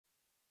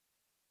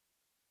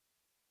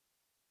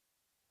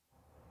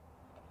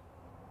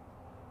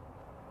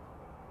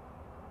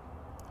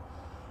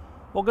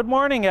Well, good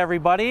morning,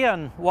 everybody,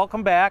 and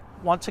welcome back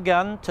once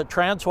again to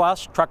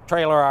Transwest Truck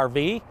Trailer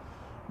RV.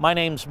 My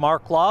name's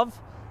Mark Love,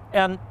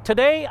 and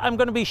today I'm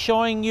going to be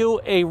showing you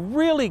a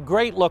really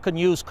great looking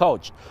used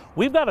coach.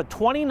 We've got a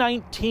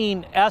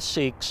 2019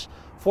 Essex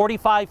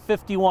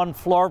 4551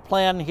 floor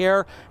plan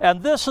here,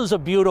 and this is a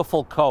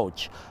beautiful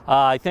coach.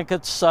 I think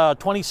it's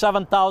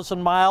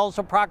 27,000 miles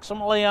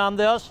approximately on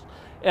this,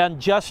 and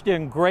just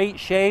in great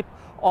shape.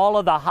 All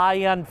of the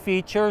high-end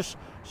features.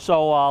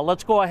 So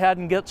let's go ahead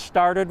and get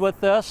started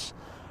with this.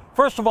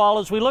 First of all,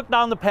 as we look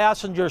down the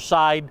passenger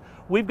side,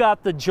 we've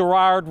got the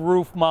Girard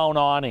roof mount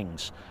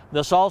awnings.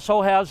 This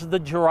also has the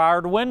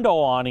Girard window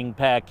awning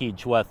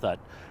package with it.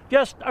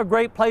 Just a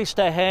great place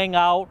to hang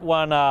out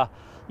when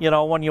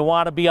when you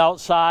want to be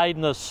outside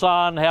in the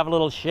sun, have a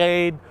little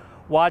shade,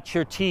 watch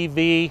your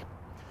TV.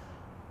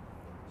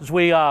 As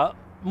we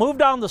move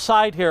down the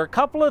side here, a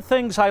couple of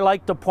things I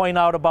like to point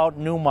out about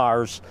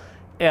Newmar's.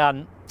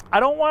 And I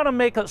don't want to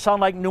make it sound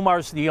like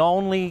Newmar's the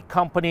only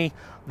company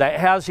that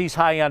has these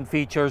high-end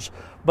features,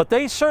 but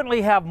they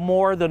certainly have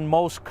more than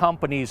most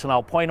companies, and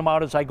I'll point them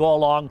out as I go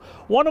along.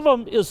 One of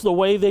them is the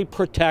way they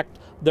protect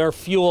their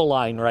fuel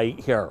line right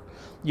here.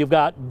 You've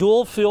got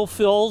dual fuel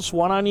fills,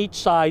 one on each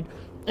side,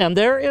 and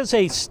there is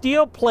a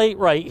steel plate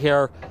right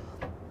here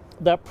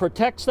that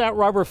protects that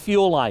rubber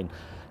fuel line.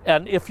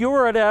 And if you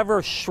were to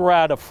ever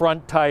shred a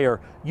front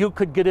tire, you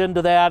could get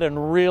into that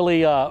and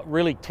really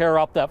tear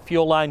up that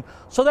fuel line.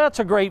 So that's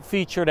a great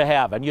feature to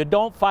have, and you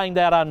don't find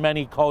that on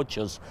many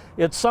coaches.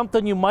 It's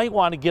something you might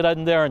want to get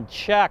in there and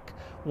check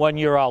when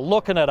you're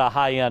looking at a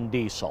high-end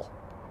diesel.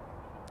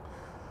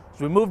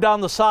 As we move down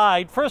the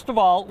side, first of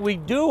all, we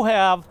do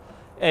have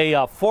a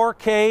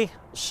 4K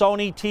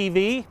Sony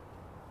TV.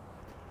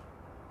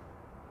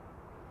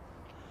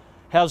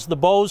 Has the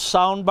Bose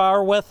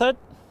soundbar with it.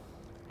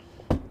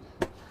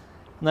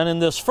 And then in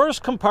this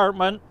first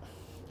compartment,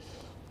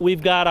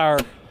 we've got our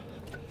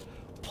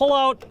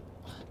pull-out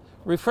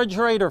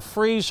refrigerator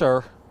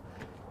freezer,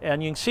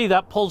 and you can see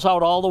that pulls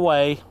out all the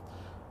way.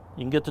 You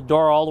can get the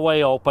door all the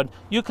way open.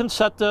 You can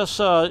set this,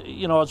 as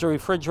a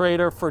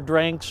refrigerator for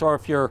drinks, or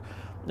if you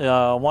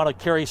want to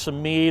carry some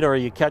meat, or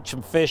you catch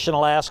some fish in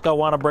Alaska,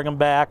 want to bring them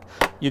back,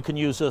 you can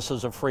use this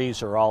as a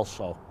freezer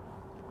also.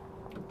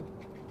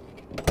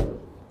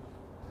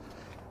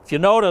 If you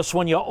notice,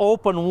 when you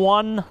open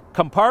one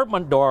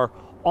compartment door,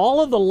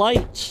 all of the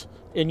lights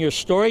in your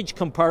storage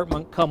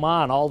compartment come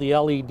on, all the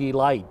LED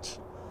lights.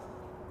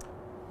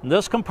 In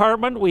this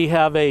compartment, we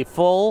have a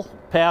full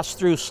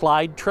pass-through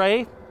slide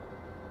tray,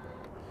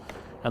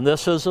 and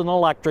this is an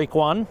electric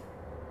one.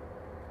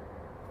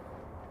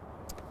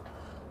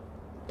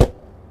 And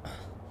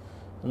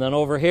then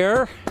over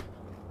here,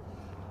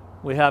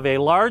 we have a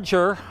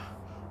larger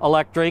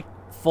electric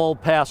full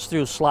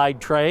pass-through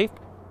slide tray.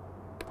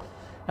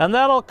 And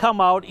that'll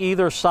come out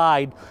either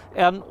side.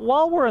 And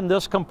while we're in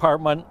this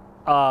compartment,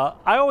 I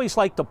always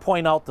like to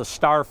point out the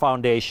Star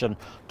Foundation,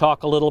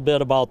 talk a little bit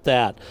about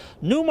that.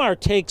 Newmar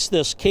takes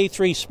this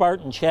K3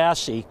 Spartan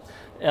chassis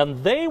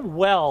and they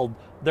weld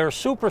their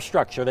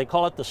superstructure, they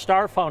call it the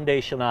Star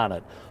Foundation, on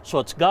it. So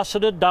it's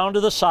gusseted down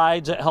to the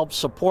sides, it helps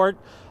support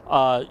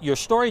your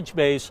storage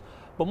base.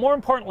 But more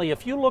importantly,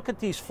 if you look at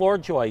these floor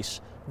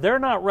joists, they're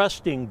not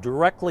resting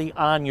directly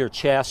on your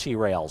chassis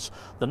rails.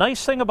 The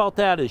nice thing about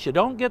that is you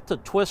don't get the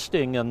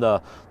twisting and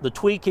the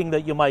tweaking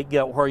that you might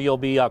get where you'll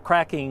be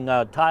cracking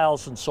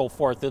tiles and so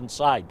forth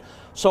inside.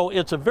 So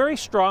it's a very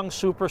strong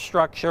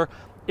superstructure.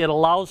 It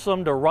allows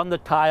them to run the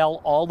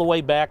tile all the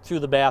way back through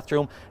the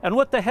bathroom. And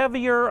with the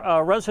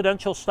heavier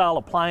residential style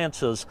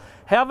appliances,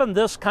 having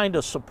this kind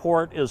of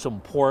support is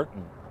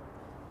important.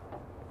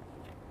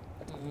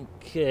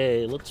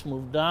 Okay, let's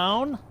move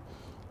down.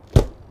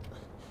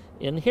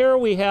 In here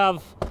we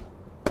have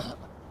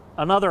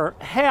another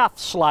half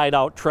slide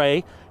out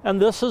tray, and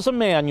this is a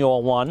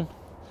manual one.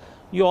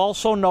 You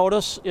also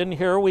notice in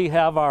here we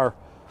have our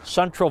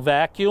central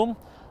vacuum.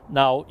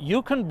 Now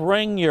you can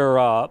bring your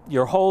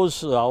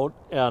hose out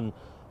and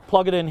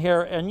plug it in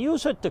here and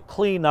use it to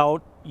clean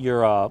out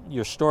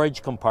your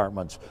storage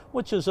compartments,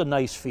 which is a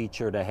nice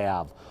feature to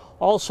have.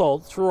 Also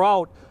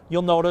throughout,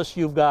 you'll notice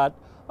you've got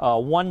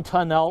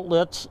 1-ton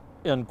outlets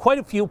in quite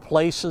a few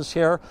places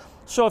here.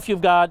 So if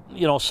you've got,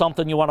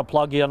 something you want to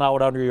plug in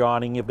out under your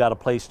awning, you've got a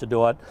place to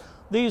do it.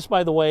 These,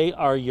 by the way,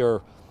 are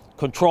your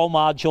control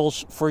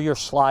modules for your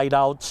slide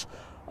outs.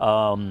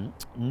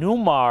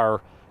 Newmar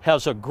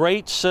has a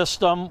great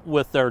system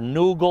with their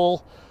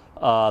Noogle,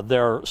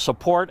 their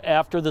support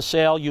after the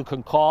sale. You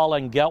can call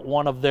and get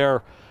one of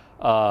their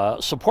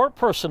support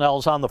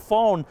personnel on the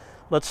phone.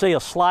 Let's say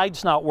a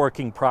slide's not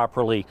working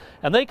properly,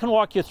 and they can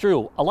walk you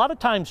through. A lot of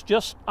times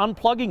just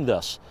unplugging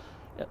this,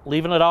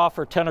 leaving it off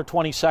for 10 or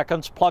 20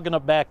 seconds, plugging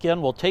it back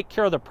in will take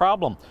care of the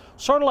problem.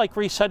 Sort of like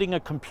resetting a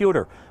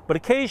computer. But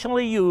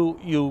occasionally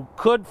you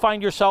could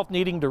find yourself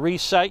needing to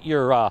reset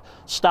your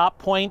stop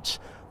points.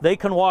 They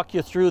can walk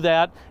you through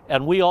that.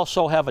 And we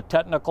also have a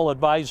technical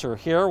advisor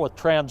here with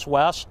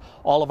Transwest.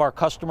 All of our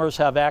customers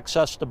have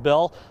access to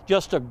Bill.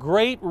 Just a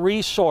great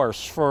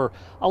resource for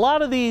a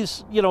lot of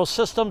these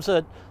systems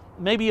that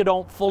maybe you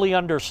don't fully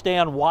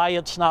understand why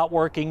it's not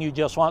working, you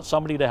just want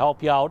somebody to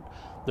help you out,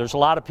 there's a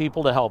lot of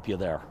people to help you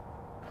there.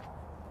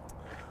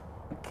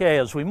 Okay,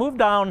 as we move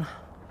down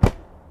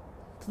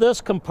to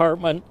this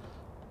compartment,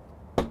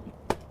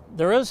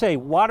 there is a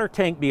water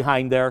tank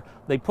behind there.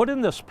 They put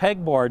in this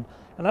pegboard,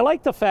 and I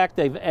like the fact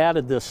they've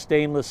added this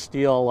stainless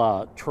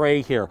steel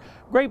tray here.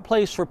 Great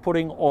place for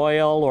putting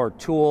oil or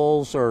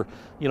tools or,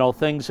 you know,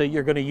 things that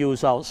you're going to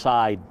use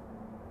outside.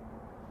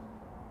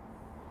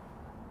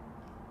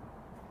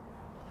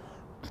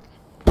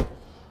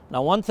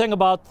 Now, one thing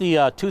about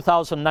the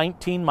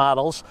 2019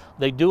 models,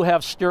 they do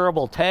have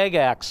steerable tag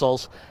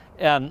axles,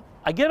 and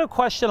I get a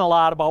question a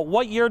lot about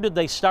what year did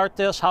they start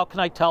this? How can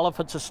I tell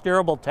if it's a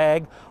steerable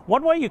tag?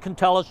 One way you can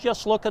tell is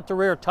just look at the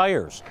rear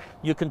tires.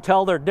 You can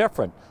tell they're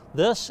different.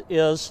 This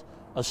is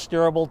a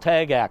steerable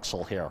tag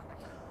axle here.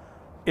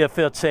 If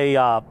it's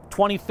a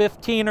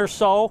 2015 or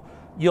so,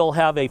 you'll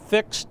have a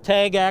fixed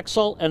tag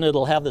axle and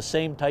it'll have the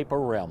same type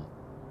of rim.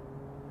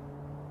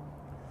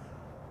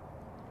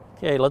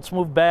 Okay, let's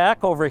move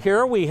back. Over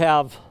here we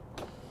have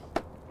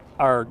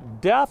our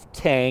DEF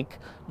tank.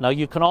 Now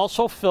you can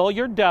also fill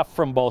your DEF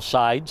from both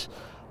sides.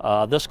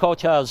 This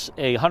coach has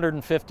a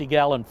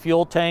 150-gallon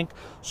fuel tank,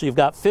 so you've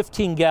got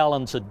 15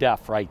 gallons of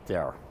DEF right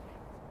there.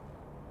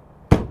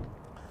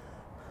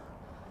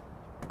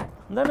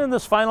 And then in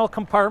this final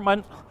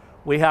compartment,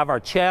 we have our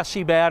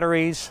chassis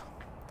batteries.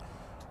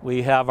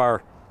 We have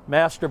our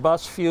master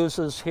bus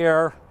fuses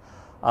here.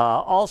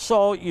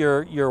 Also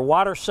your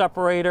water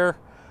separator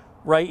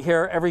right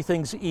here.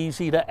 Everything's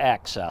easy to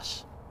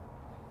access.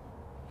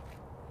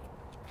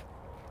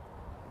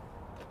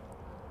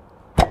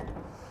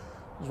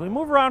 As we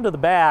move around to the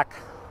back,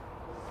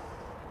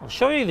 I'll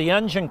show you the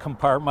engine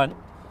compartment.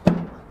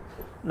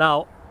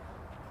 Now,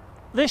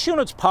 this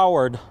unit's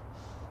powered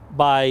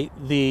by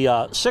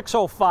the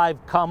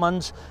 605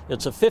 Cummins.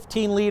 It's a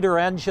 15-liter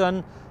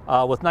engine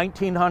with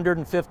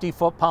 1,950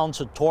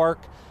 foot-pounds of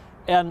torque.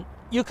 And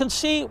you can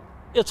see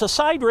it's a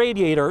side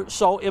radiator,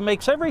 so it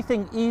makes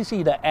everything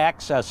easy to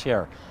access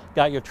here.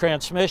 Got your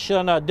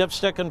transmission,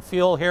 dipstick and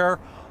fuel here,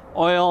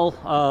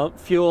 oil,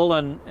 fuel,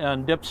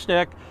 and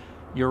dipstick.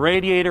 Your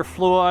radiator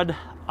fluid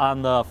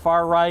on the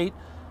far right.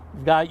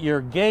 You've got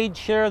your gauge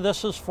here.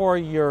 This is for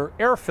your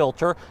air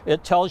filter.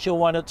 It tells you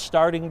when it's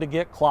starting to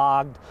get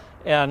clogged.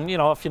 And, you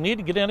know, if you need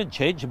to get in and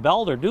change a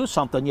belt or do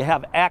something, you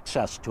have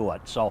access to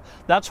it. So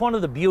that's one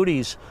of the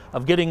beauties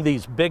of getting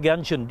these big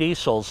engine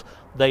diesels.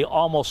 They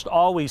almost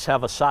always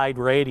have a side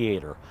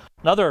radiator.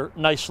 Another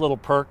nice little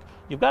perk,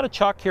 you've got a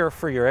chuck here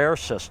for your air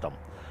system.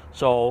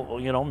 So,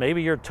 you know,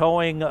 maybe you're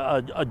towing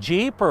a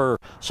Jeep or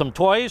some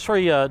toys where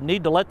you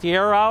need to let the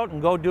air out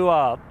and go do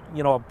a,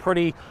 you know, a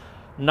pretty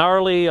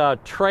gnarly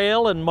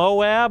trail in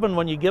Moab, and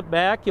when you get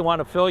back, you want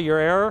to fill your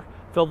air,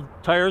 fill the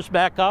tires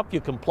back up,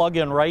 you can plug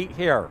in right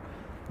here.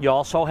 You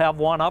also have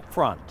one up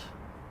front.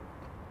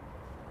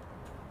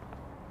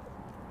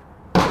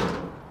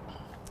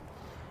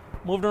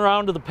 Moving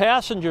around to the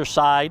passenger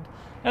side,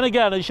 and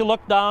again, as you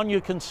look down, you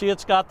can see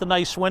it's got the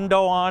nice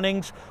window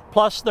awnings,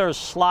 plus there's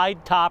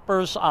slide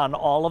toppers on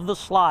all of the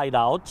slide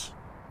outs.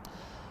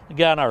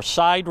 Again, our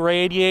side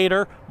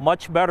radiator,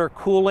 much better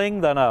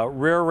cooling than a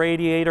rear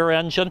radiator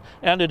engine,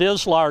 and it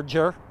is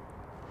larger.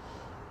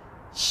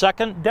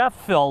 Second DEF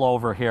fill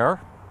over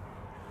here.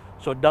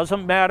 So it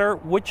doesn't matter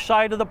which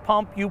side of the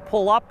pump you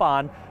pull up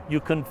on,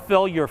 you can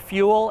fill your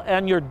fuel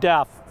and your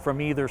DEF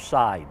from either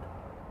side.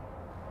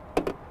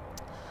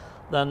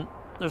 Then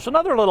there's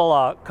another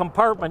little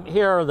compartment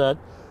here that,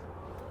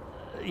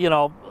 you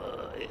know,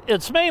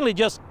 it's mainly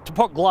just to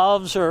put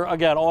gloves or,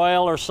 again,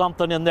 oil or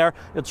something in there.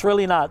 It's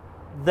really not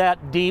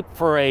that deep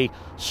for a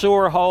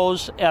sewer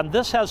hose, and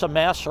this has a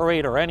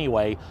macerator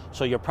anyway,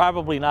 so you're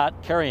probably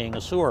not carrying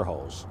a sewer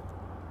hose.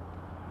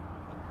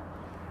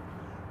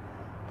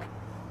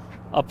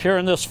 Up here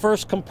in this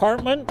first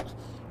compartment,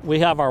 we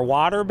have our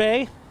water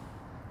bay.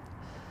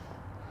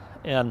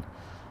 And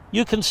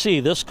you can see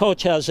this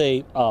coach has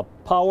a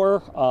power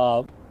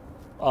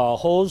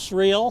hose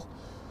reel.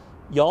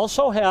 You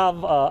also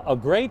have a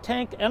gray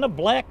tank and a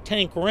black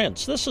tank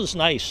rinse. This is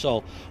nice,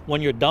 so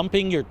when you're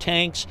dumping your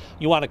tanks,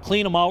 you want to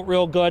clean them out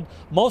real good.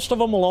 Most of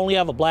them will only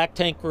have a black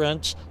tank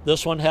rinse.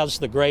 This one has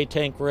the gray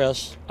tank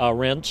rinse.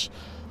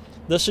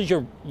 This is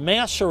your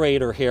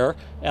macerator here,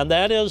 and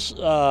that is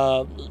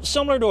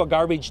similar to a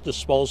garbage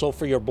disposal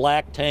for your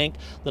black tank.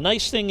 The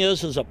nice thing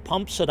is it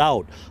pumps it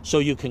out, so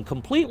you can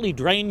completely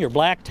drain your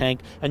black tank,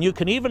 and you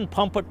can even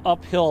pump it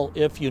uphill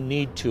if you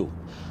need to.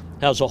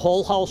 Has a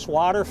whole house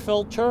water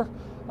filter,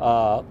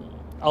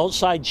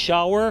 outside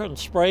shower and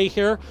spray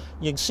here.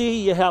 You can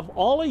see you have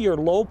all of your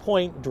low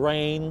point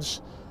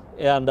drains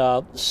and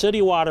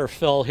city water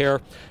fill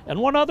here.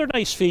 And one other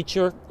nice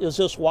feature is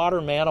this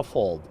water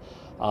manifold.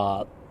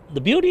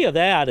 The beauty of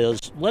that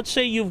is, let's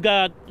say you've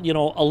got, you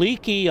know, a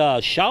leaky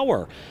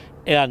shower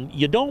and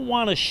you don't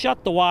want to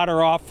shut the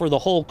water off for the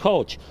whole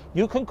coach.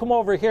 You can come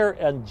over here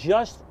and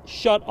just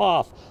shut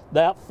off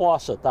that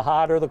faucet, the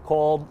hot or the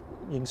cold,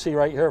 You can see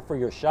right here for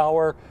your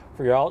shower,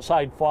 for your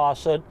outside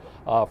faucet,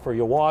 for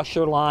your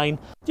washer line.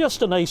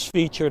 Just a nice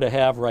feature to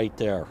have right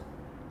there.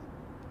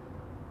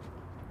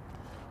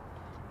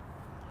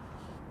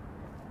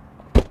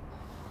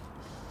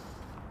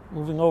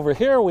 Moving over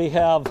here, we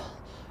have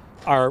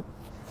our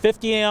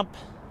 50 amp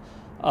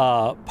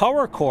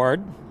power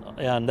cord,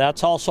 and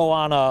that's also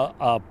on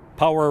a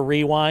power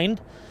rewind.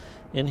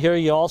 In here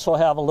you also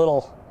have a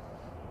little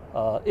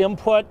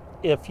input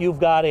if you've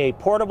got a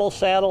portable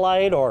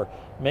satellite, or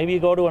maybe you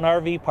go to an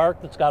RV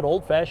park that's got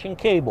old-fashioned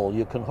cable.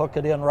 You can hook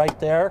it in right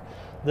there.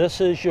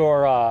 This is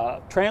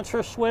your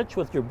transfer switch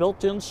with your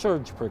built-in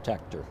surge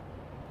protector.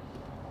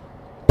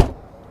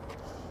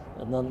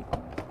 And then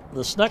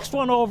this next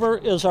one over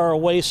is our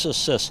Oasis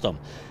system.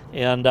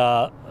 And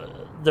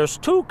there's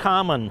two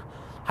common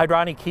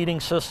hydronic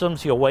heating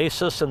systems, the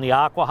Oasis and the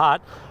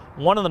AquaHot.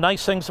 One of the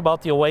nice things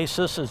about the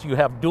Oasis is you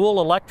have dual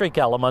electric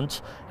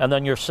elements and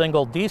then your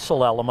single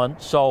diesel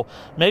element. So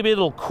maybe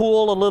it'll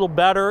cool a little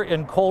better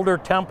in colder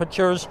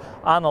temperatures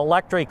on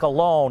electric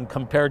alone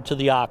compared to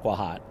the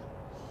AquaHot.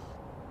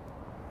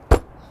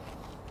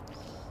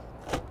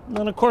 And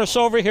then of course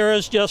over here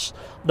is just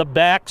the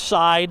back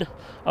side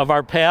of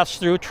our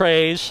pass-through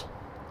trays.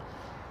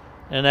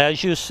 And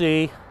as you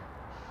see,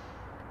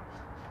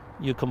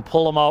 you can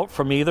pull them out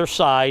from either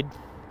side.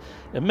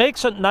 It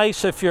makes it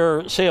nice if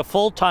you're, say, a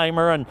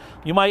full-timer and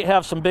you might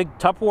have some big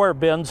Tupperware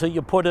bins that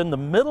you put in the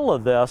middle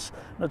of this.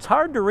 And it's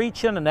hard to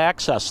reach in and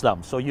access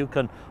them, so you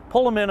can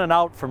pull them in and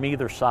out from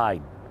either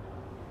side.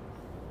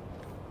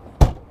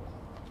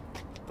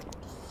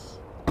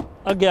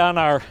 Again,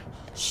 our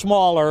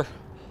smaller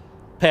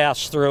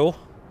pass-through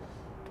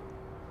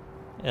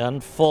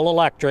and full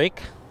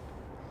electric.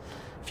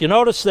 If you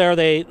notice there,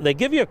 they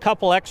give you a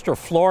couple extra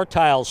floor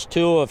tiles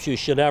too if you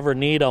should ever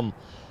need them.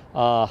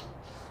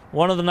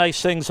 One of the nice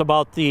things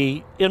about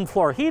the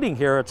in-floor heating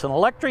here, it's an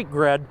electric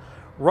grid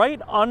right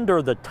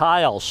under the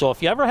tile. So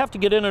if you ever have to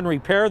get in and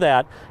repair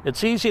that,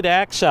 it's easy to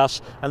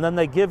access, and then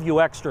they give you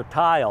extra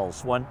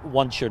tiles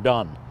once you're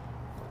done.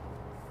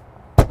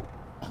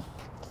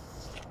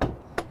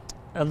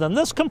 And then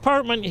this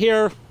compartment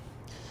here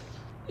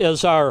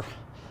is our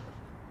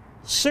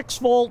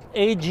 6-volt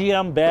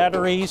AGM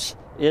batteries.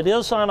 It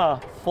is on a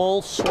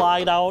full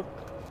slide out.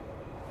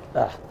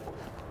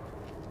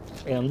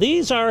 And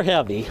these are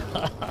heavy.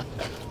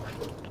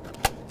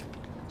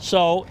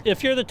 So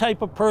if you're the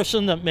type of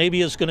person that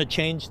maybe is going to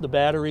change the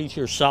batteries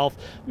yourself,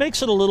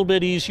 makes it a little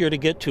bit easier to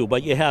get to.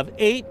 But you have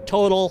 8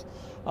 total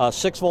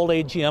 6-volt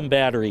AGM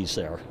batteries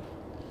there.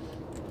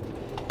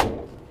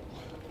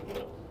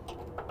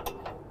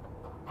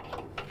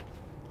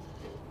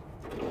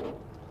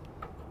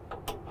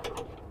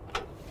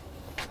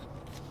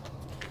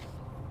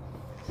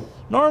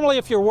 Normally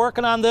if you're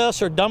working on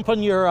this or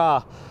dumping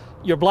your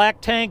black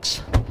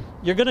tanks,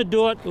 you're going to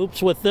do it,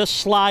 oops, with this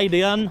slide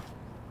in.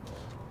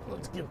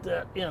 Let's get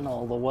that in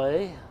all the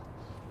way.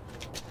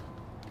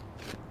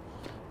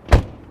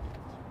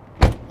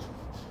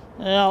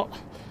 Now,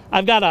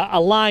 I've got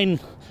a line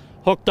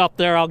hooked up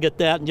there. I'll get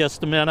that in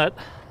just a minute.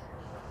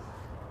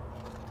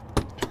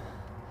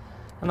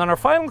 And then our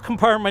final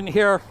compartment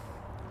here,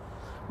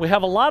 we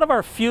have a lot of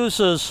our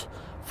fuses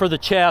for the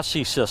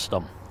chassis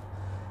system.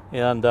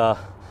 And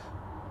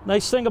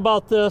nice thing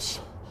about this,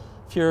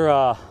 if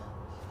your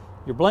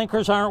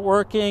blinkers aren't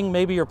working,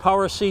 maybe your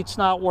power seat's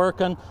not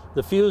working,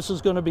 the fuse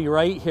is going to be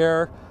right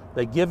here.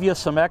 They give you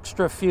some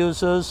extra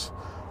fuses.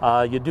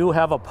 You do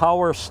have a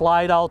power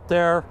slide out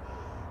there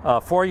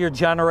for your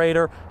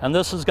generator, and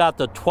this has got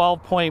the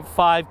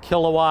 12.5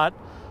 kilowatt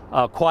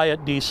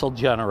quiet diesel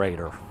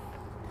generator.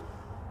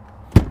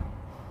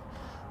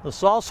 This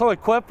is also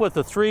equipped with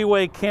a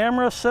 3-way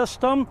camera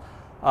system,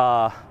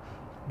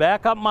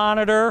 backup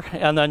monitor,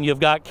 and then you've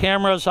got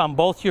cameras on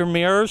both your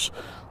mirrors.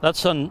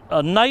 That's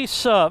a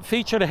nice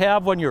feature to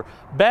have when you're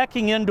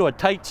backing into a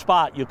tight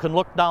spot. You can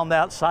look down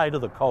that side of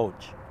the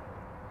coach.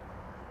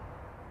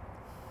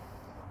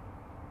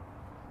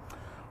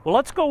 Well,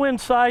 let's go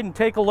inside and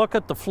take a look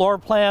at the floor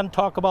plan,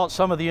 talk about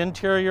some of the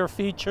interior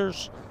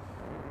features.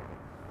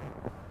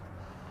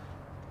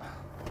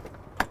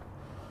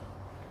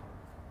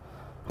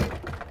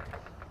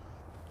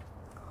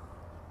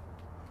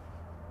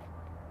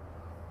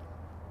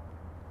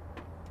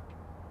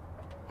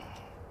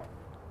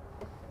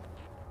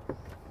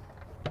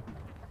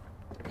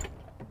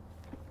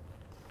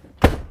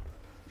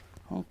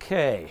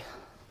 Okay,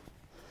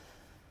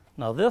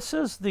 now this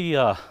is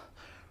the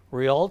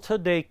Rialta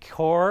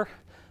Decor.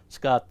 It's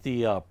got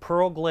the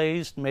pearl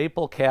glazed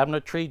maple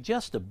cabinetry,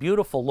 just a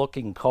beautiful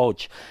looking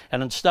coach.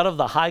 And instead of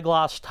the high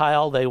gloss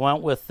tile, they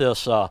went with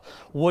this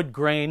wood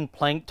grain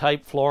plank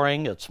type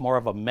flooring. It's more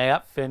of a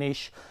matte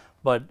finish,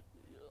 but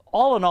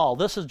all in all,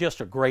 this is just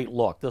a great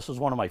look. This is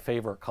one of my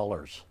favorite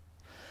colors.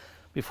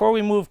 Before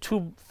we move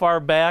too far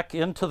back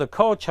into the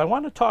coach, I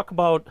want to talk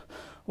about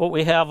what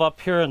we have up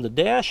here in the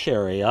dash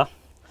area.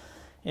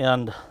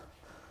 And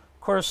of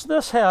course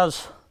this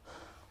has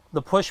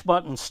the push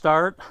button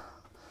start,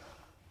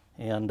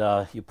 and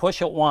you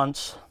push it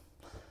once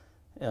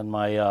and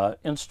my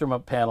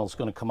instrument panel is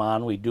going to come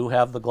on. We do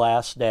have the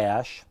glass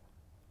dash.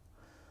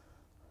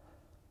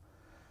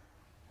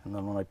 And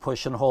then when I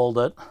push and hold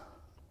it,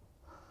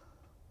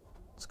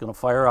 it's going to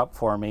fire up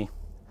for me.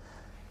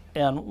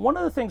 And one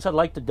of the things I'd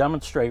like to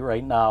demonstrate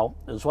right now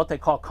is what they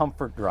call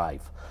comfort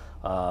drive.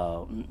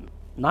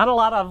 Not a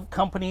lot of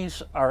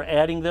companies are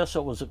adding this.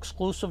 It was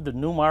exclusive to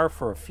Newmar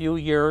for a few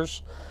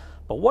years.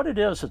 But what it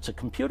is, it's a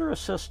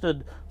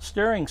computer-assisted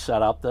steering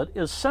setup that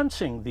is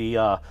sensing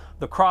the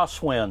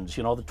crosswinds,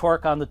 you know, the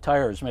torque on the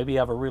tires. Maybe you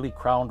have a really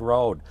crowned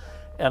road.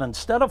 And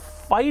instead of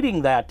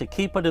fighting that to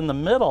keep it in the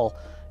middle,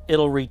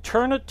 it'll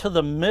return it to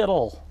the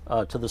middle,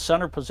 to the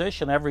center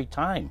position every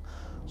time.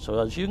 So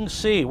as you can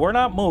see, we're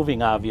not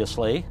moving,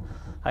 obviously.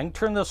 I can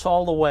turn this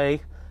all the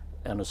way,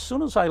 and as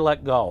soon as I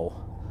let go,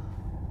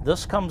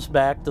 this comes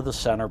back to the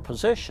center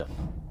position.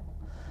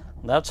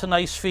 That's a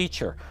nice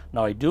feature.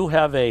 Now I do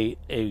have a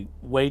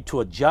way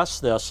to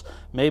adjust this.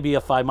 Maybe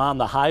if I'm on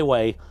the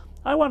highway,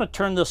 I want to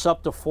turn this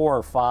up to 4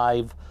 or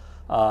 5.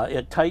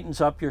 It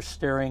tightens up your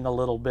steering a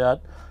little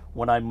bit.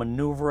 When I'm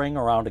maneuvering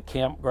around a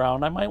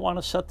campground, I might want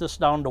to set this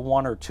down to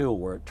 1 or 2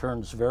 where it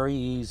turns very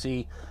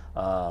easy.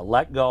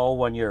 Let go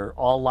when you're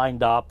all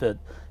lined up.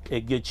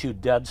 It gets you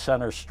dead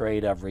center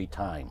straight every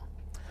time.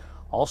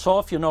 Also,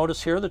 if you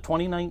notice here, the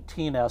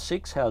 2019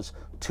 Essex has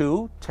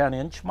 2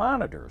 10-inch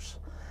monitors.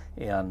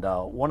 And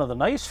one of the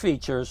nice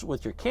features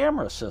with your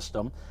camera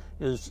system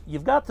is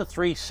you've got the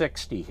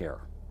 360 here.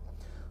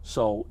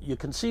 So you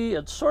can see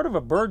it's sort of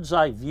a bird's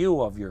eye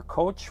view of your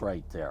coach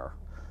right there.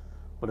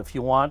 But if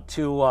you want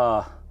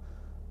to,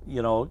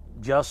 you know,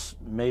 just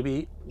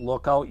maybe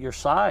look out your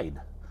side.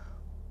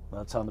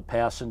 That's on the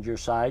passenger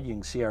side. You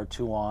can see our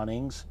 2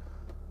 awnings.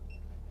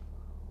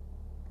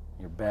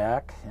 Your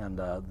back, and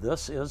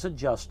this is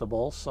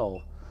adjustable.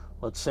 So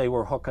let's say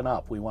we're hooking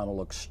up. We want to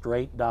look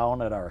straight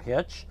down at our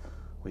hitch.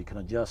 We can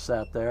adjust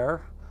that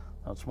there.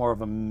 That's more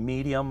of a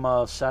medium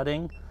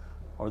setting.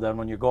 Or then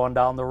when you're going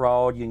down the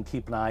road, you can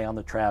keep an eye on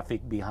the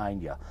traffic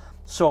behind you.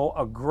 So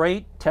a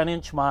great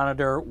 10-inch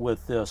monitor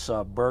with this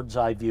bird's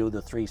eye view,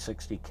 the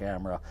 360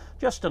 camera.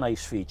 Just a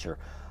nice feature.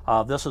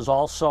 This is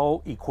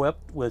also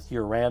equipped with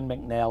your Rand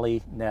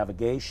McNally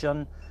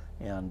navigation,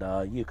 and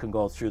you can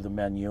go through the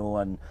menu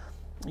and,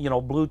 you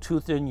know,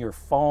 Bluetooth in your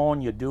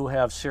phone. You do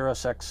have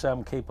Sirius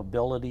XM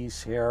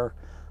capabilities here.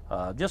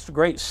 Just a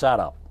great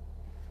setup.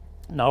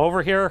 Now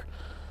over here,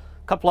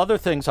 a couple other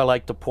things I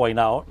like to point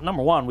out.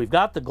 Number one, we've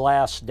got the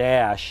glass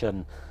dash,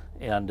 and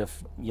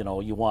if, you know,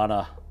 you want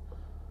to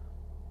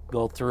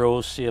go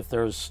through, see if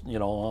there's, you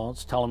know,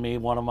 it's telling me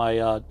one of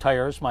my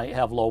tires might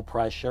have low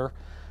pressure.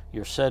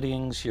 Your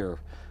settings, your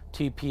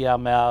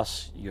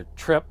TPMS, your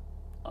trip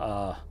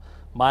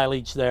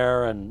mileage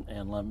there,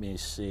 and let me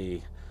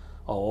see.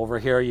 Oh, over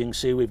here you can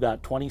see we've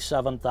got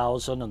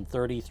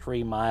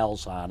 27,033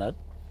 miles on it.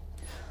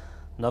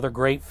 Another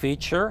great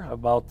feature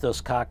about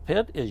this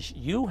cockpit is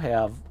you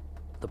have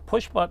the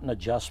push button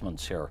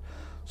adjustments here.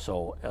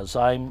 So as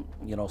I'm,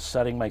 you know,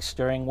 setting my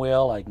steering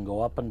wheel, I can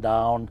go up and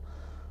down.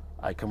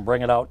 I can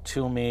bring it out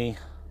to me.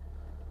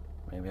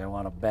 Maybe I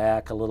want to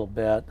back a little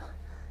bit.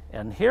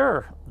 And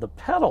here, the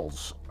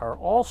pedals are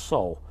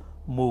also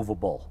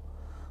movable.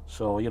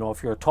 So, you know,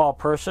 if you're a tall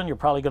person, you're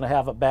probably going to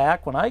have it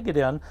back. When I get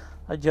in,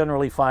 I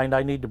generally find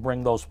I need to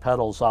bring those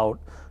pedals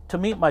out to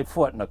meet my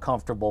foot in a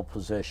comfortable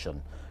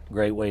position.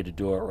 Great way to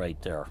do it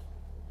right there.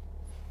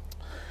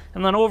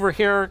 And then over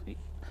here,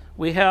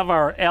 we have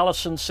our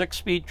Allison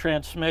 6-speed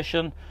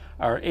transmission,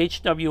 our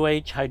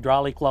HWH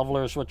hydraulic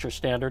levelers, which are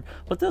standard,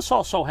 but this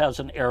also has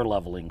an air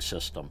leveling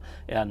system.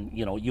 And,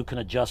 you know, you can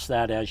adjust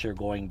that as you're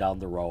going down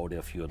the road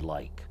if you'd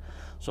like.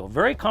 So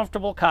very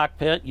comfortable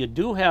cockpit. You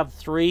do have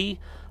 3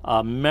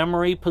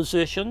 memory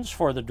positions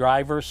for the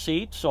driver's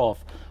seat. So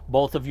if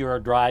both of you are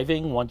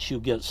driving, once you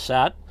get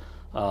set,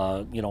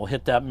 you know,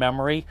 hit that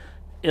memory,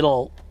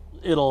 it'll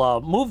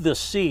move the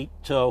seat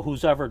to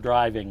who's ever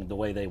driving the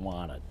way they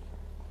want it.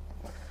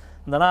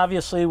 And then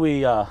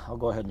obviously I'll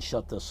go ahead and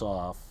shut this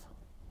off.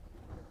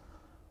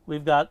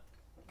 We've got,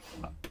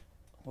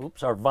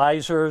 oops, our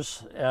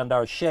visors and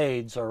our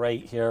shades are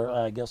right here.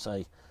 I guess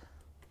I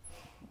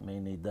may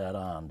need that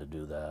on to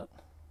do that.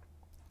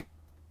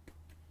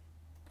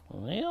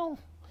 Well,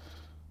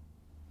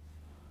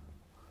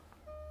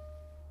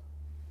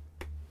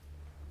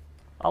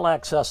 I'll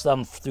access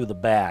them through the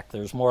back.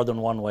 There's more than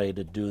one way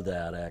to do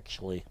that,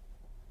 actually.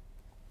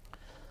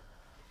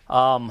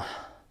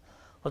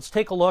 Let's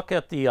take a look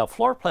at the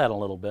floor plan a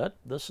little bit.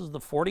 This is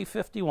the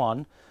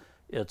 4051.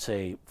 It's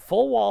a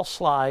full wall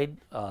slide,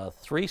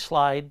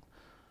 3-slide,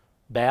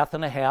 bath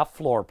and a half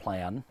floor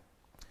plan.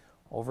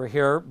 Over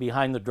here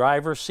behind the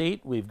driver's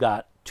seat, we've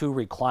got 2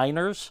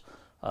 recliners.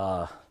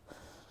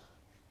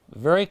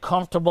 Very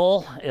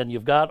comfortable, and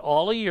you've got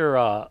all of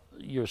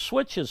your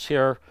switches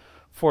here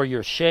for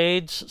your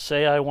shades.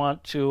 Say I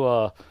want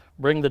to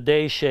bring the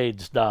day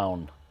shades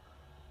down.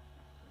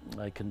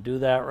 I can do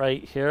that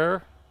right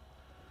here.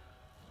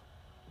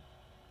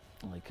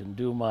 I can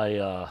do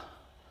my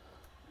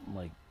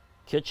my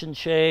kitchen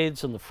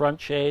shades and the front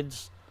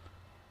shades,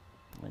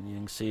 and you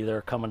can see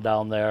they're coming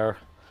down there.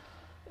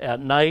 At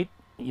night,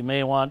 you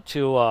may want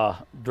to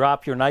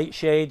drop your night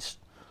shades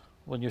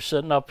when you're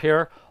sitting up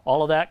here.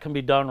 All of that can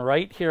be done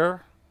right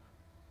here.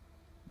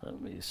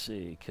 Let me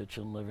see,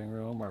 kitchen, living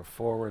room, our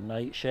forward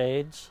night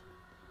shades.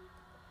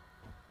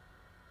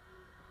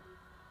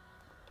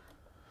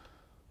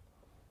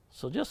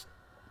 So just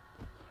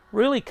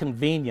really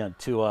convenient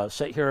to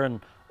sit here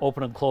and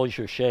open and close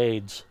your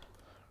shades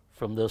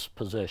from this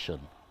position.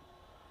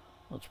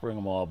 Let's bring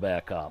them all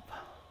back up.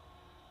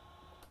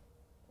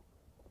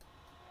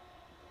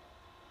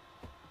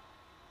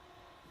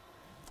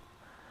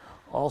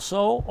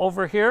 Also,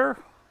 over here,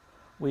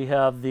 we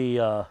have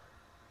the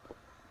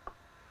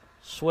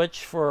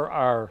switch for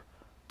our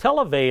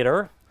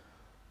televator.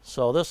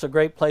 So this is a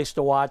great place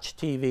to watch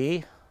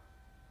TV.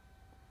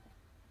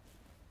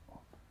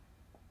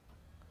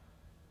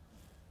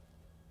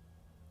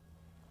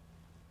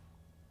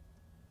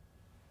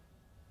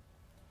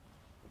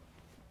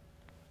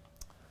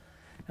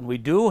 And we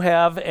do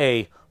have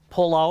a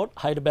pull-out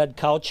hide-a-bed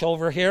couch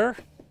over here.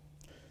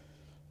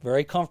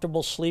 Very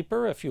comfortable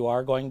sleeper if you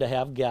are going to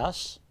have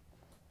guests.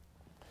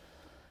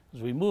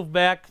 As we move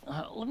back,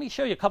 let me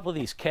show you a couple of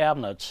these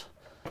cabinets.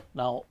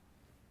 Now,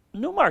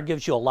 Newmar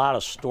gives you a lot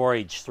of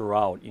storage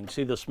throughout. You can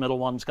see this middle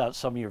one's got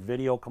some of your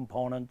video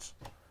components.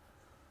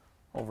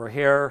 Over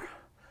here,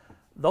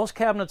 those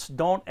cabinets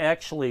don't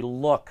actually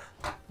look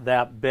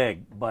that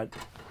big, but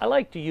I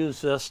like to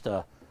use this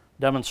to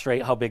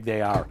demonstrate how big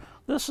they are.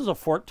 This is a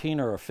 14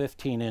 or a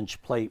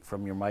 15-inch plate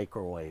from your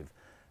microwave.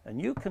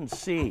 And you can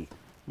see,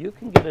 you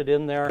can get it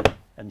in there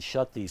and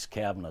shut these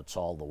cabinets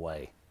all the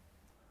way.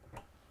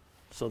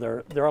 So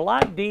they're a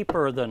lot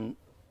deeper than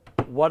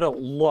what it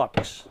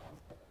looks.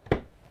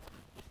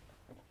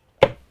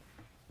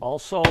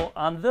 Also,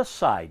 on this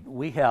side,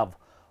 we have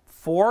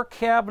 4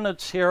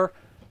 cabinets here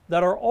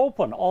that are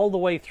open all the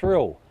way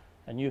through.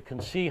 And you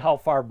can see how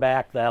far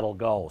back that'll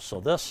go.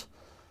 So this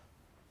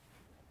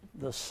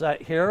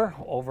set here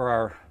over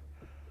our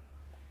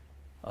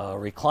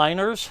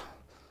recliners,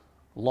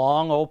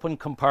 long open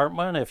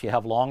compartment. If you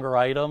have longer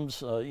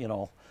items, you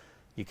know,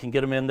 you can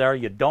get them in there.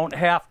 You don't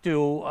have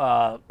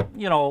to,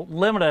 you know,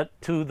 limit it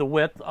to the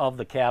width of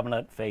the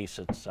cabinet face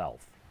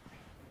itself.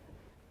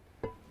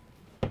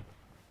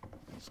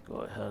 Let's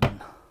go ahead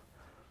and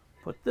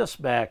put this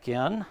back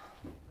in.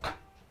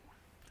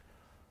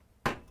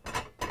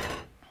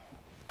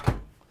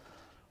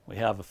 We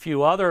have a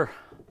few other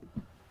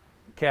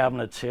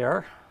cabinets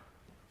here.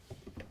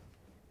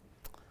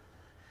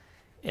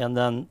 And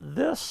then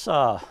this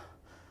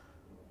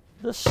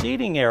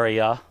seating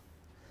area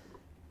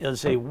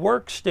is a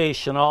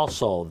workstation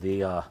also.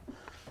 The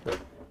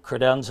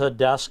credenza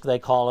desk, they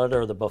call it,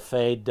 or the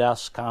buffet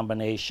desk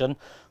combination.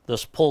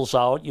 This pulls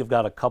out. You've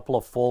got a couple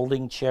of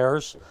folding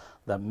chairs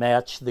that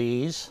match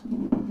these.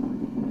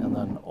 And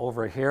then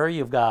over here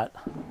you've got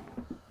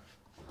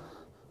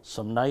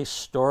some nice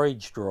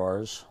storage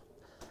drawers.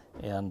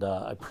 And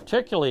I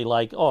particularly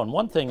like, oh, and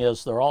one thing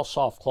is they're all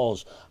soft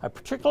close. I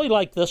particularly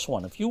like this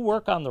one. If you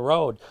work on the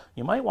road,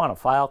 you might want a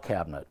file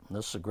cabinet.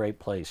 This is a great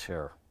place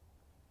here.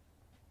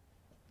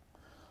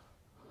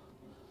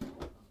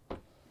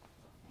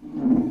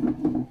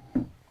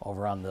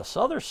 Over on this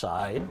other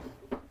side,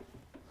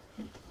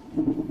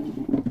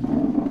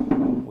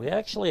 we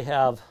actually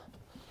have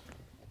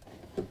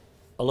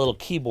a little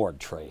keyboard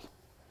tray.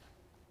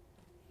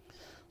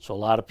 So a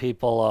lot of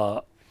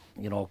people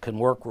you know, can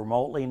work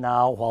remotely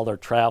now while they're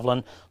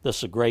traveling. This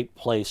is a great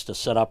place to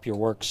set up your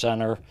work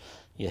center.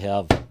 You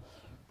have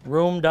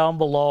room down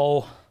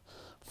below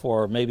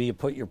for maybe you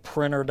put your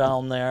printer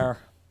down there.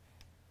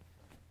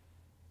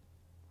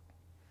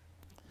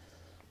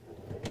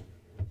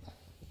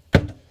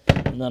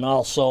 And then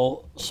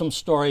also some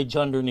storage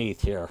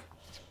underneath here.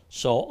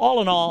 So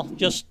all in all,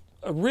 just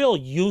a real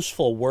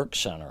useful work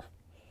center.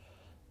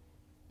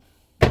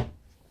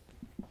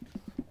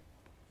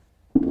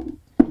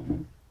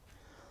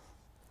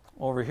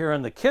 Over here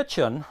in the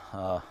kitchen,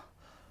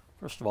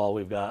 first of all,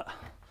 we've got,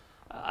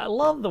 I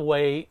love the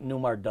way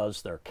Newmar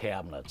does their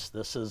cabinets.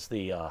 This is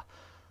the,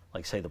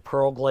 like say, the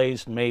pearl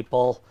glazed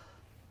maple,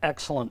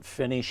 excellent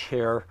finish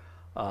here.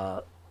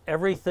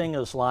 Everything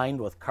is lined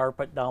with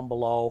carpet down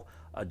below,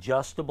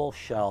 adjustable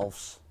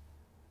shelves.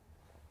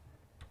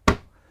 A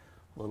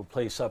little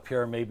place up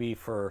here maybe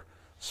for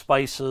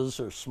spices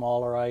or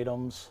smaller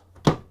items.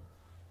 And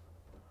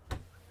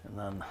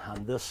then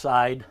on this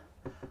side,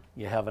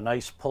 you have a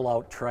nice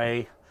pull-out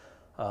tray.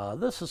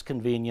 This is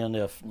convenient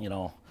if, you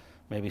know,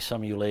 maybe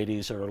some of you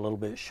ladies are a little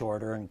bit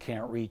shorter and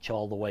can't reach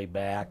all the way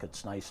back.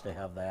 It's nice to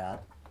have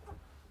that.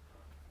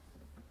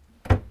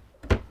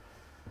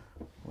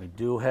 We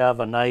do have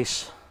a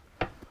nice,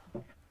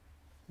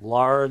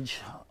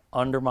 large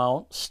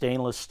undermount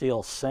stainless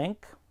steel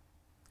sink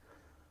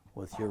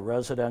with your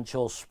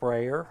residential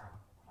sprayer.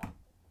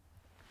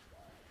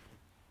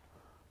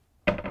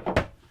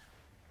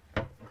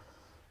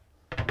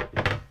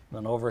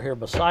 Then over here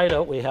beside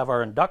it, we have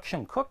our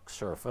induction cook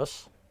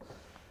surface.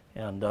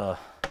 And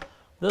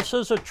this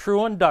is a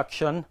true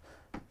induction.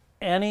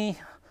 Any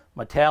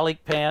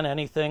metallic pan,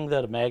 anything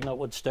that a magnet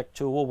would stick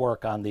to will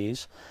work on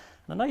these.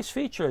 The nice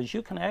feature is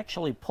you can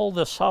actually pull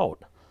this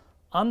out,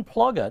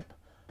 unplug it,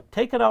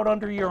 take it out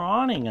under your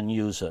awning and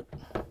use it.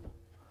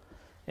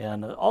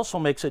 And it also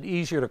makes it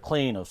easier to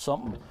clean if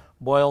something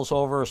boils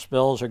over or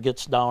spills or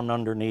gets down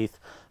underneath.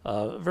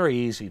 Very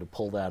easy to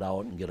pull that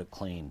out and get it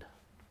cleaned.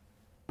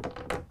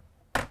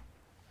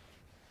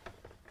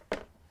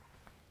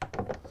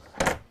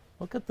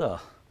 Look at the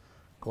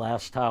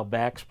glass tile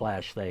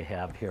backsplash they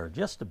have here.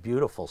 Just a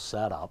beautiful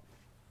setup.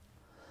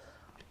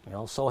 We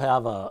also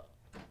have a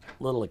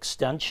little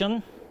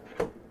extension,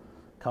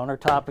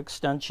 countertop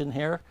extension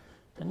here.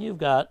 And you've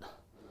got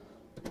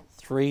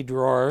 3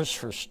 drawers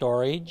for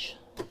storage.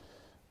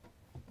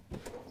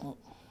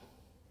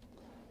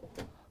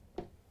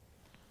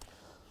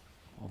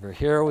 Over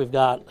here we've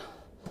got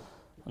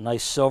a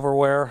nice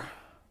silverware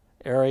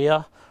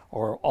area,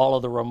 or all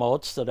of the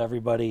remotes that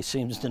everybody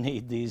seems to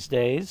need these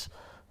days.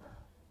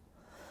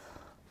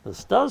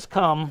 This does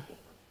come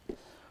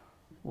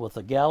with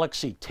a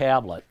Galaxy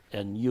tablet,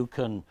 and you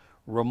can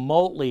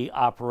remotely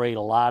operate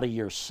a lot of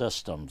your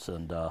systems.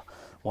 And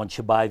once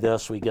you buy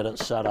this, we get it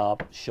set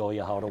up, show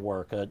you how to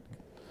work it.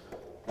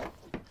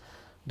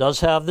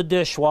 Does have the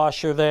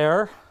dishwasher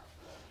there.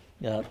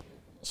 Got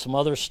some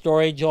other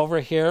storage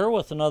over here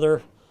with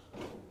another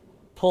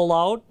pull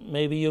out.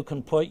 Maybe you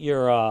can put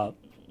your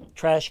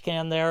trash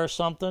can there or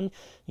something.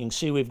 You can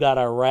see we've got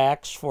our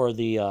racks for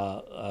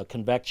the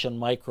convection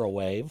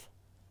microwave.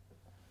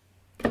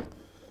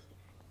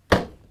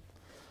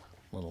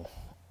 Little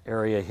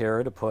area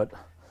here to put,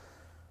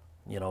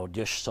 you know,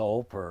 dish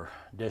soap or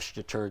dish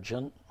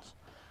detergent.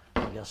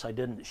 I guess I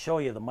didn't show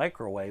you the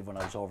microwave when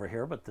I was over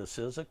here, but this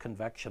is a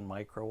convection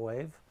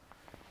microwave.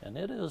 And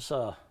it is,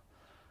 I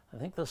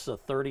think this is a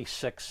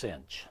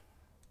 36-inch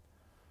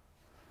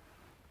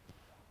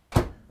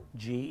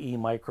GE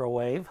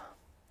microwave.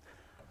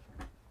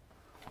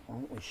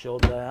 We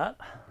showed that.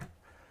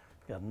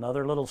 Got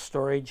another little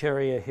storage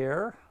area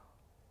here.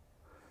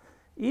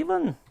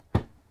 Even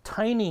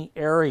tiny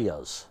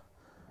areas,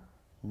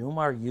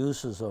 Newmar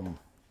uses them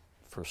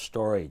for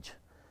storage.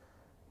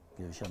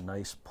 Gives you a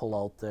nice pull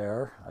out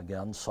there.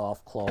 Again,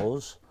 soft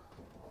close.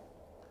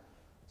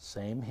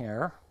 Same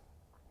here.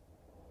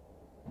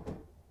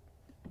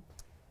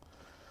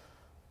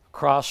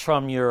 Across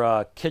from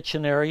your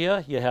kitchen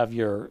area, you have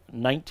your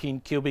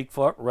 19 cubic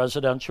foot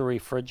residential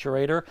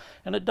refrigerator,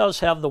 and it does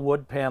have the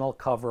wood panel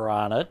cover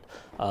on it.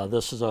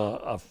 This is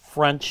a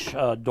French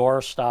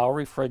door style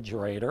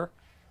refrigerator.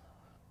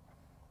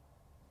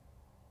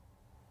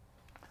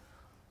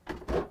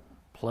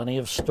 Plenty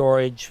of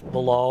storage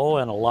below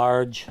and a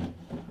large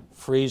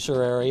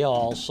freezer area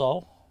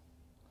also.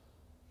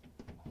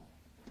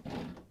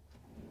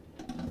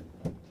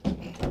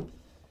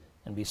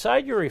 And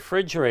beside your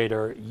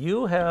refrigerator,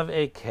 you have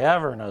a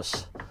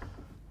cavernous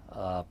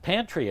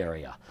pantry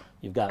area.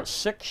 You've got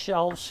 6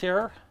 shelves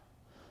here,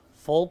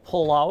 full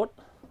pull-out.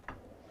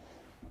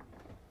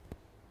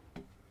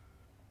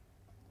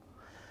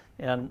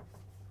 And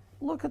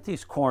look at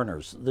these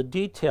corners, the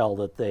detail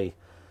that they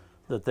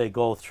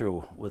go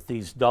through with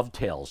these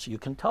dovetails. You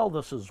can tell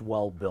this is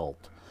well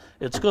built.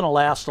 It's going to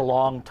last a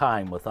long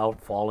time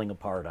without falling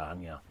apart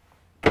on you.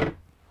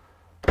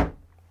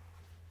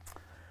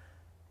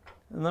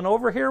 And then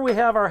over here we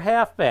have our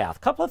half bath. A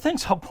couple of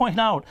things I'll point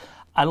out.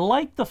 I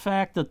like the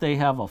fact that they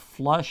have a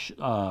flush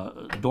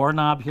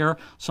doorknob here.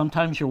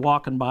 Sometimes you're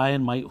walking by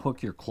and might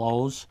hook your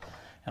clothes.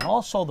 And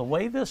also the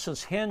way this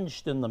is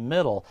hinged in the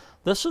middle,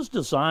 this is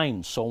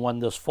designed so when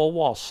this full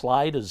wall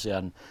slide is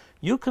in,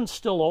 you can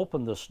still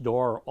open this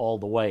door all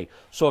the way.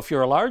 So if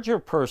you're a larger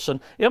person,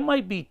 it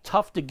might be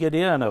tough to get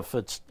in if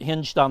it's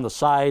hinged on the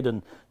side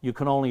and you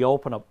can only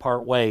open it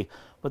part way.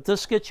 But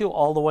this gets you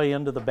all the way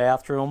into the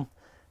bathroom.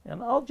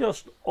 And I'll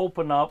just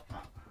open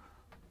up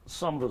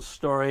some of the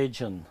storage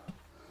and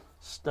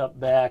step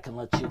back and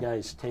let you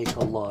guys take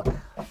a look.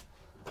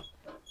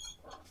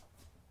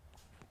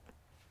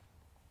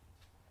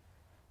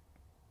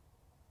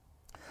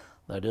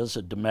 That is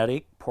a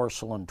Dometic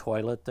porcelain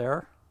toilet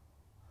there.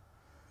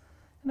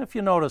 And if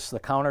you notice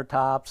the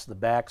countertops, the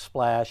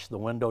backsplash, the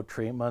window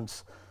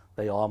treatments,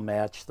 they all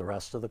match the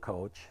rest of the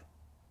coach.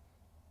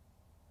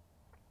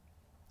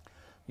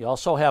 You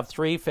also have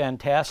 3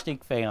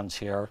 fantastic fans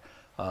here,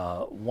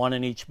 one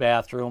in each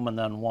bathroom and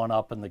then one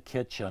up in the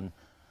kitchen.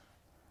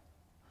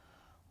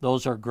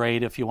 Those are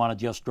great if you want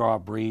to just draw a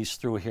breeze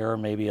through here.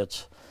 Maybe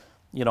it's,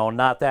 you know,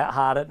 not that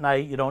hot at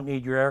night. You don't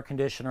need your air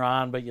conditioner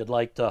on, but you'd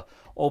like to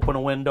open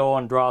a window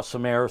and draw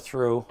some air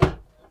through.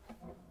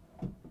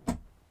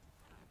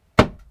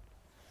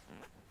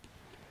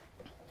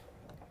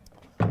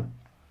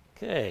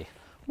 Okay,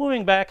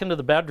 moving back into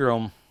the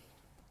bedroom.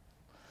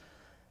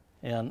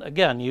 And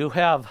again, you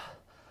have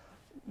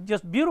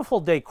just beautiful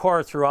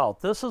decor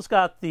throughout. This has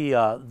got the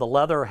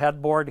leather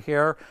headboard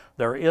here.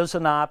 There is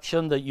an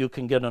option that you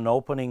can get an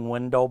opening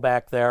window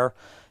back there.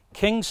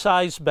 King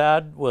size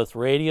bed with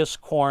radius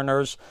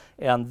corners,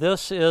 and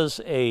this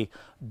is a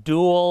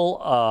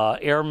dual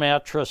air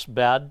mattress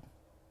bed.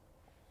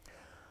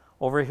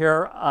 Over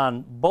here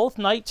on both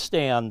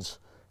nightstands,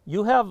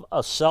 you have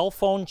a cell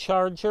phone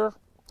charger.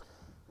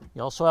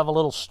 You also have a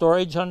little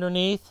storage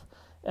underneath,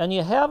 and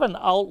you have an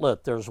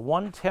outlet. There's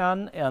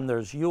 110 and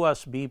there's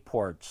USB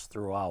ports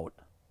throughout.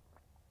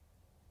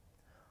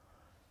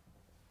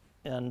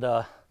 And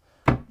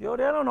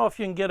Jody, I don't know if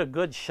you can get a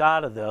good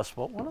shot of this,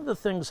 but one of the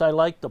things I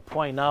like to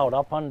point out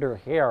up under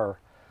here,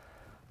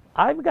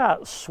 I've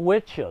got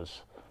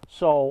switches.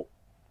 So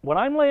when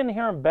I'm laying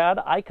here in bed,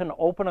 I can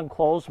open and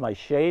close my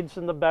shades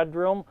in the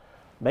bedroom.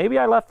 Maybe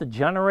I left the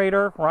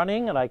generator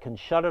running and I can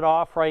shut it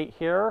off right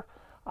here.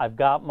 I've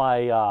got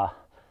my,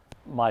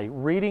 my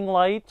reading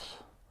lights.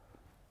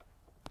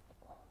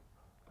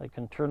 I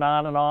can turn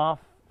on and off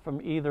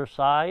from either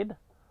side.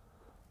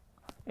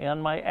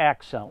 And my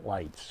accent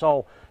lights.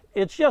 So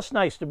it's just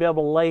nice to be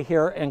able to lay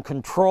here and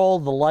control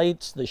the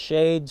lights, the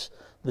shades,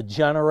 the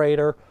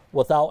generator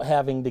without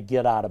having to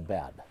get out of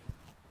bed.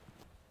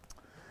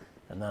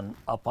 And then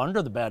up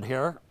under the bed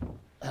here,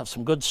 have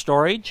some good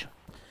storage.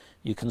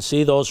 You can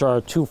see those are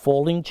our 2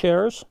 folding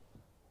chairs.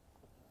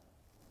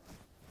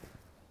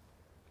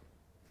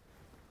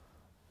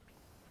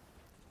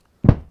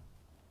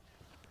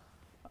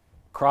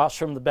 Across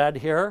from the bed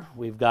here,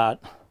 we've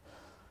got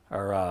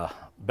our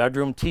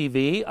bedroom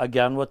TV,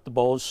 again with the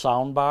Bose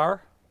soundbar.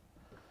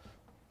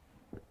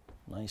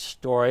 Nice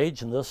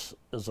storage, and this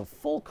is a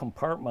full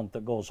compartment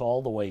that goes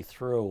all the way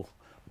through,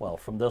 well,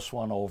 from this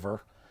one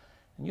over.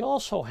 And you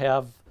also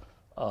have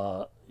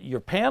your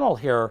panel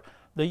here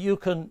that you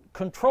can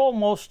control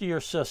most of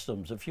your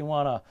systems. If you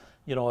want to,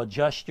 you know,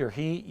 adjust your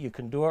heat, you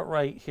can do it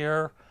right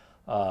here.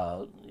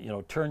 You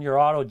know, turn your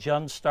auto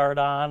gen start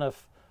on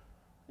if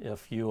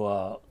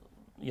you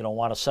you know,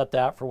 want to set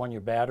that for when your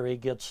battery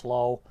gets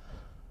low.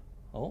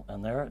 Oh,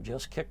 and there it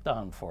just kicked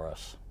on for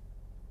us.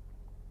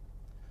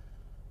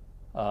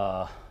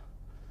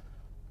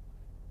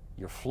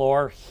 Your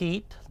floor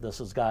heat, this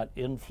has got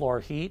in-floor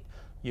heat.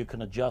 You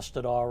can adjust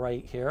it all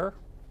right here.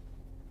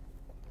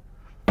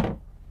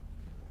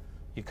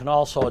 You can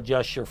also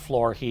adjust your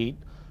floor heat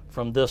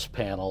from this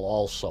panel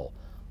also.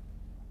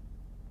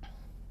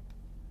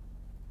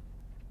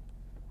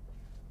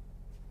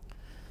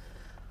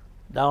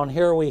 Down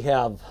here we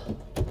have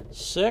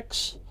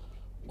 6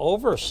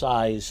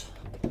 oversized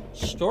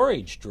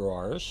storage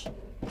drawers.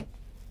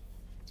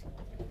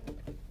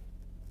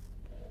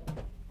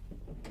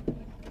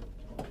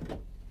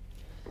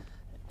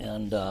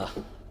 And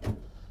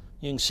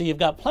you can see you've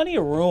got plenty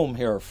of room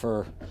here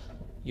for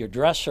your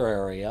dresser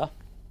area.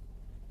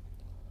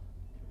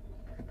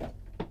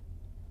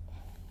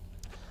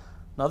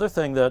 Another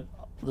thing that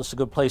this is a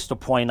good place to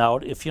point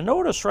out, if you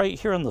notice right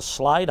here in the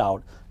slide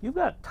out, you've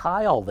got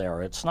tile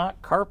there. It's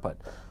not carpet.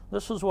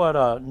 This is what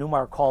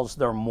Newmar calls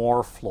their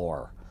more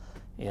floor.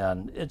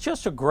 And it's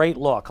just a great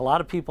look. A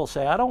lot of people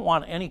say, I don't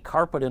want any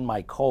carpet in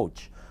my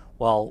coach.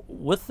 Well,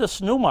 with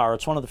this Newmar,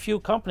 it's one of the few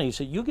companies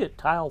that you get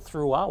tile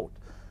throughout.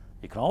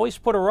 You can always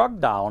put a rug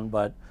down,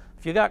 but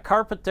if you got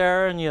carpet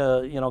there and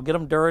you know, get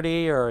them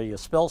dirty or you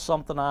spill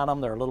something on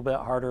them, they're a little bit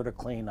harder to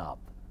clean up.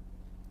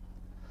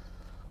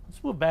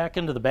 Let's move back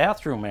into the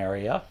bathroom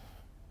area.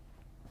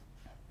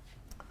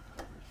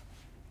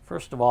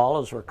 First of all,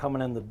 as we're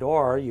coming in the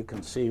door, you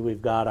can see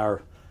we've got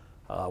our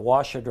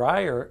washer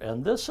dryer,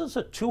 and this is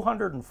a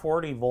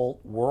 240 volt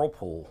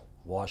Whirlpool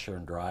washer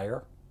and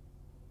dryer.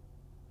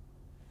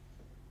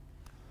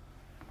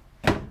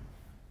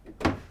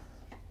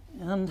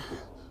 And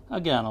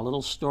again, a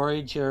little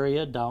storage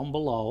area down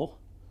below.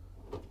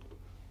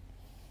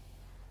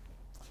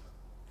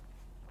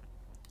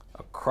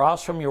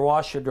 Across from your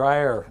washer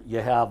dryer, you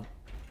have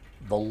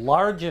the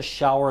largest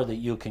shower that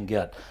you can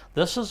get.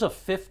 This is a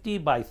 50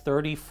 by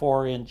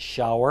 34 inch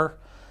shower.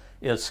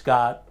 It's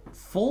got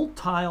full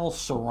tile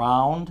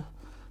surround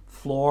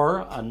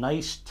floor, a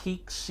nice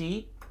teak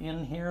seat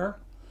in here,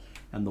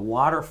 and the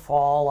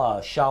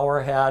waterfall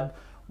shower head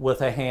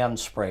with a hand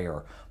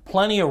sprayer.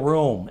 Plenty of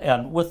room,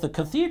 and with the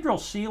cathedral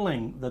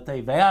ceiling that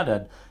they've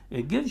added,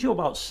 it gives you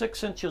about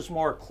 6 inches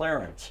more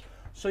clearance.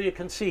 So you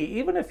can see,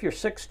 even if you're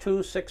 6'2",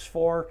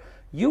 6'4",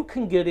 you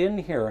can get in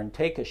here and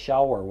take a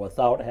shower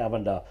without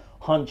having to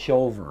hunch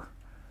over.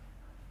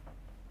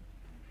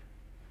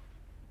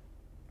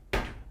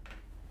 And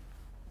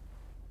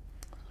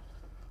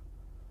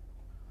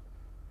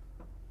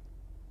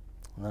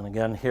then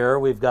again here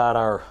we've got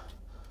our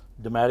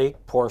Dometic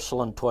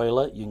porcelain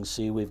toilet. You can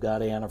see we've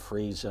got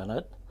antifreeze in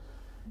it.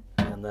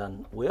 And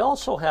then we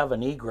also have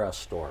an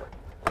egress door.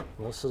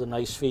 This is a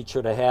nice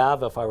feature to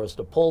have. If I was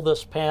to pull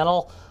this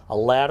panel, a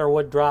ladder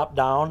would drop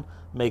down,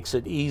 makes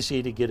it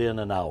easy to get in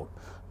and out.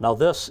 Now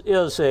this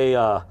is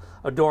a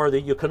door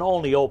that you can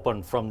only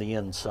open from the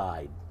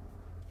inside.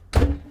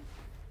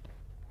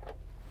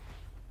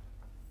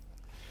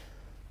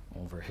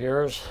 Over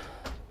here's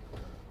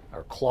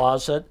our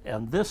closet,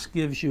 and this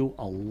gives you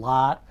a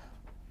lot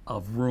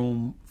of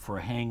room for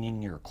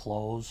hanging your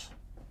clothes.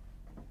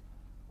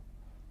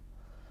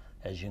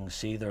 As you can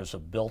see, there's a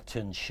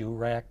built-in shoe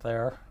rack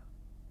there.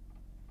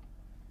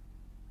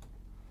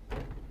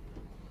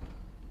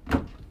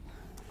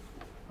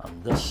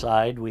 On this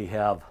side, we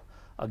have,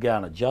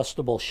 again,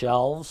 adjustable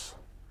shelves,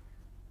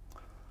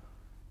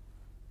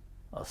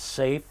 a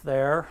safe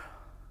there,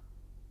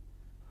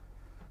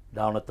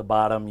 Down at the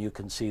bottom, you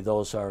can see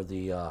those are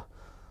the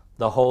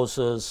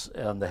hoses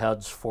and the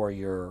heads for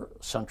your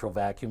central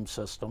vacuum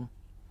system.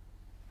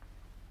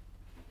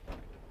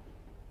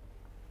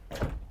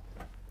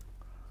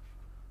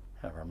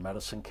 Have our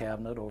medicine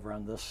cabinet over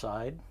on this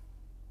side.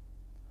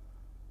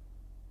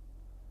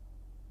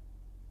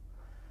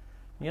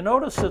 You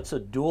notice it's a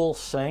dual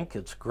sink.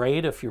 It's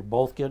great if you're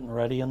both getting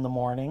ready in the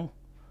morning.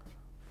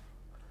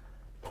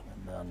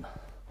 And then,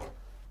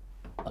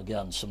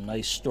 again, some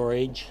nice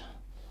storage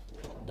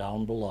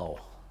down below.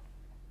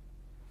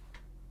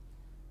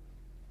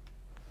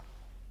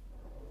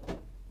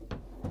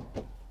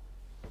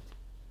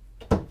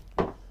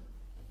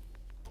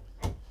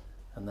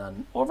 And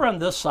then over on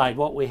this side,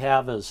 what we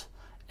have is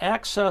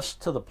access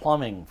to the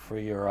plumbing for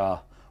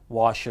your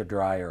washer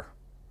dryer.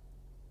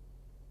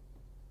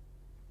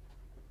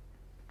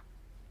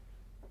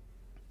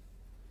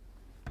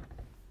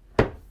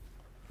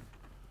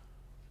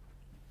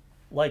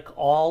 Like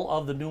all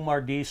of the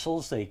Newmar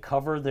diesels, they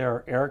cover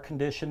their air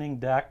conditioning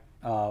deck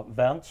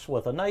vents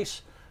with a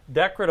nice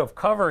decorative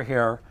cover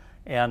here.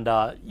 And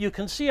you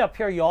can see up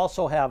here you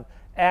also have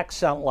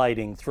accent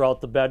lighting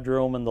throughout the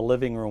bedroom and the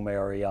living room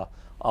area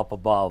up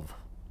above.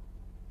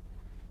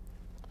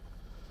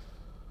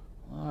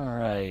 All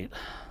right.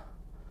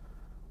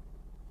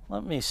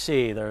 Let me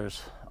see.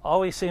 There's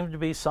always seems to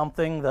be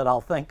something that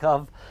I'll think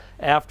of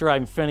after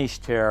I'm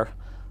finished here.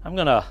 I'm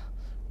going to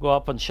go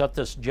up and shut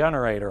this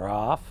generator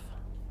off.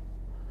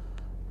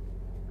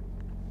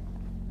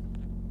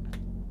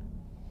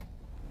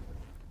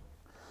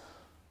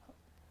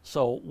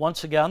 So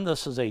once again,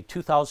 this is a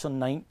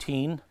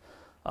 2019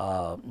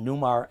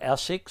 Newmar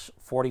Essex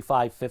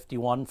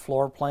 4551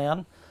 floor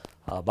plan,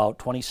 about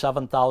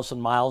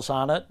 27,000 miles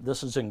on it.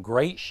 This is in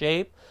great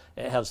shape.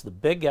 It has the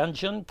big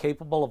engine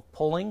capable of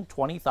pulling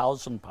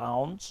 20,000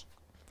 pounds.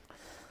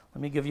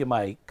 Let me give you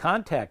my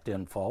contact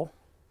info.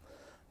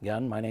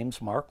 Again, my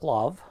name's Mark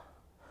Love.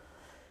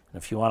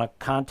 And if you want to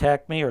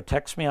contact me or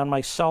text me on my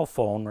cell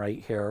phone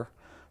right here,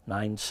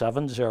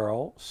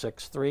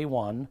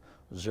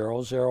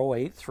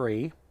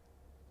 970-631-0083.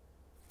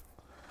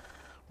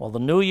 Well, the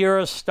new year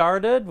has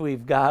started.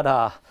 We've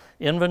got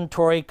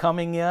inventory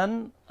coming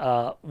in.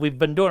 We've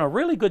been doing a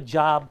really good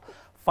job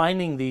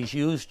finding these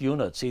used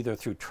units, either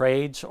through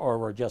trades or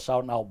we're just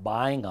out and out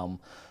buying them.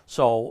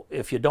 So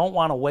if you don't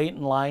want to wait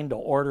in line to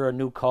order a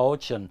new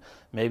coach, and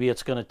maybe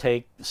it's going to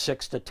take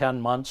 6 to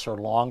 10 months or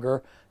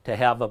longer to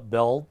have it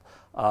built,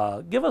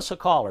 give us a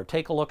call or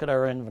take a look at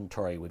our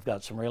inventory. We've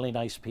got some really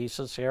nice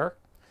pieces here.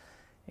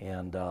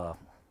 And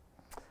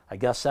I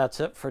guess that's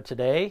it for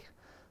today.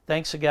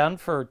 Thanks again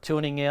for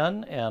tuning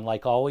in. And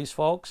like always,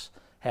 folks,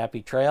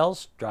 happy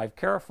trails. Drive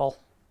careful.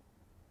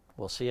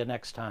 We'll see you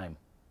next time.